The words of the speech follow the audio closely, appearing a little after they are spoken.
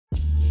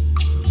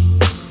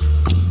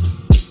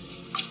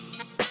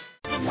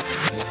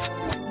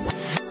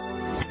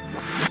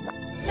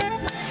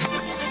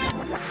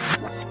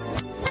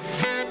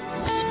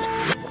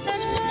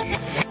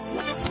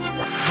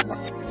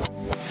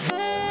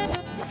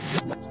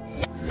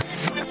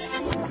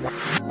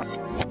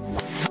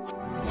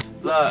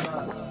Look,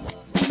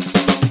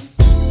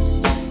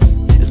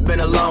 it's been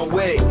a long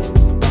week.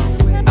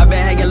 I've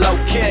been hanging low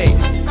key,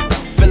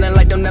 feeling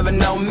like they'll never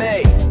know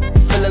me.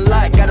 Feeling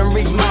like I done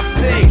reached my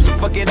peak. So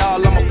fuck it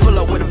all, I'ma pull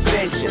up with a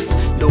vengeance.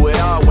 Do it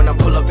all when I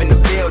pull up in the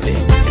building.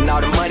 And all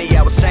the money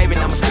I was saving,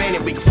 I'ma spend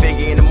it. We can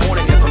figure in the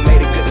morning if I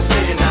made a good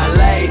decision. Now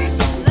ladies,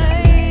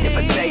 if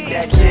I take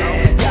that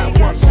chance,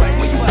 when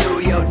you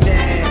do your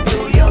dance,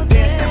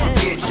 and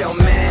forget your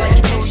man.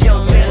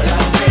 Well,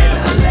 I said,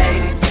 now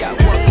ladies,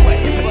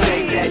 if I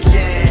take that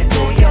chance,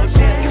 do your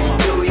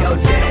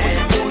dance,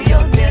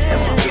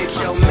 and forget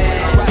your man.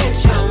 Fuck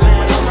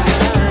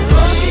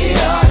it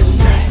all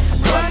tonight,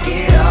 fuck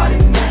it all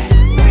tonight.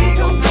 We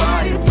gon'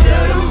 party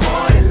till the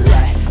morning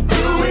light.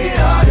 Do it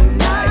all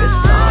tonight,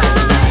 it's on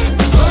tonight.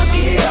 Fuck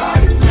it all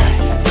tonight,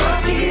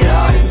 fuck it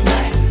all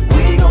tonight.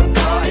 We gon'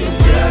 party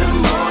till the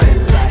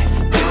morning light.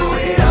 Do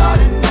it all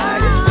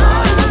tonight, it's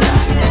on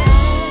tonight.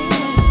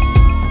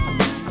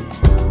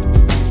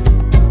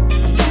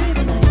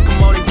 Come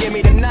on and give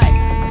me the night.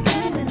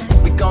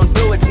 We gon'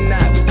 do it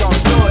tonight, we gon'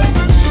 do it.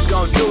 We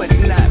gon' do it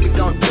tonight, we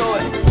gon' do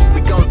it. We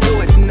gon'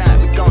 do it tonight,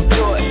 we gon'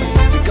 do it.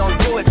 We gon'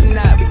 do it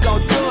tonight, we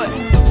gon' do it.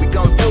 We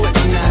gon' do it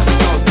tonight, we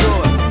gon' do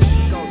it.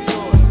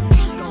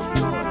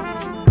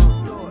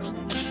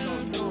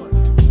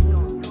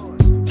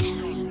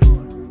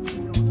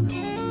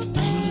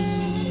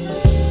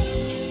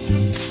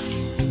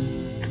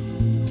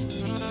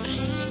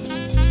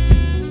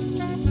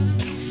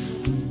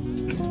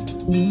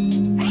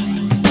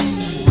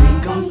 We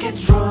gon' get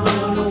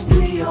drunk,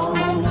 we on.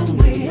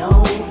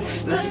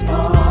 Let's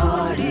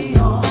party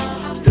all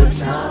the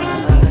time.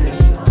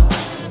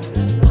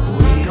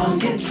 We gon'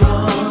 get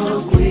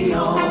drunk, we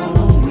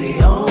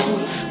on.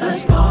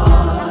 Let's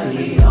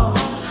party all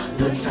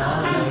the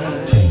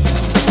time.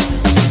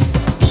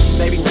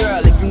 Baby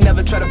girl, if you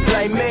never try to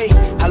play me,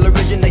 I'll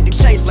originate the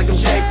chase like I'm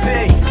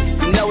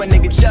JP. You know a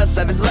nigga just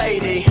have his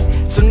lady,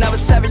 so now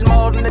it's savage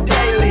mode on the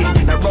daily.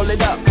 Now roll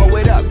it up, pull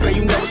it up, girl,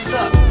 you know what's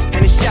up.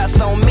 And the shots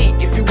on me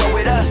if you roll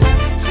with us.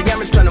 See, I'm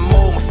just trying to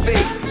move my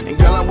feet, and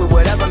girl, I'm with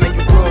whatever make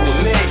you groove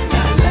with me.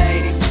 Now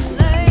ladies,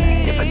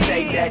 if I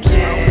take that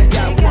chance,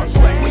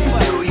 when you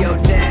do your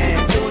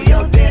dance,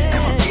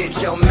 and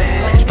forget your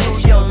man.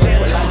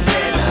 Well, I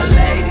said, now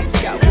ladies,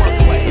 if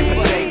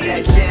I take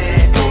that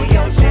chance, when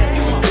you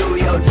do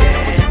your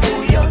dance,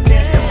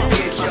 and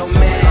forget your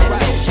man.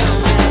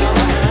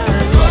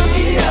 Fuck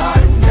it all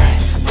tonight,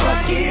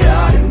 fuck it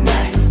all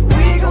tonight.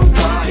 We gon'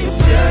 party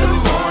till the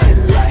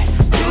morning light.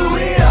 Do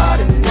it all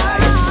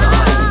tonight, it's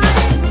on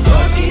tonight.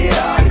 Fuck it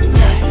all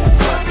tonight,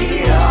 fuck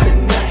it all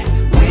tonight.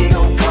 We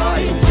gon'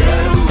 party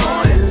till the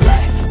morning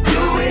light.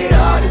 Do it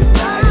all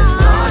tonight, it's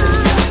on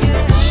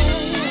tonight.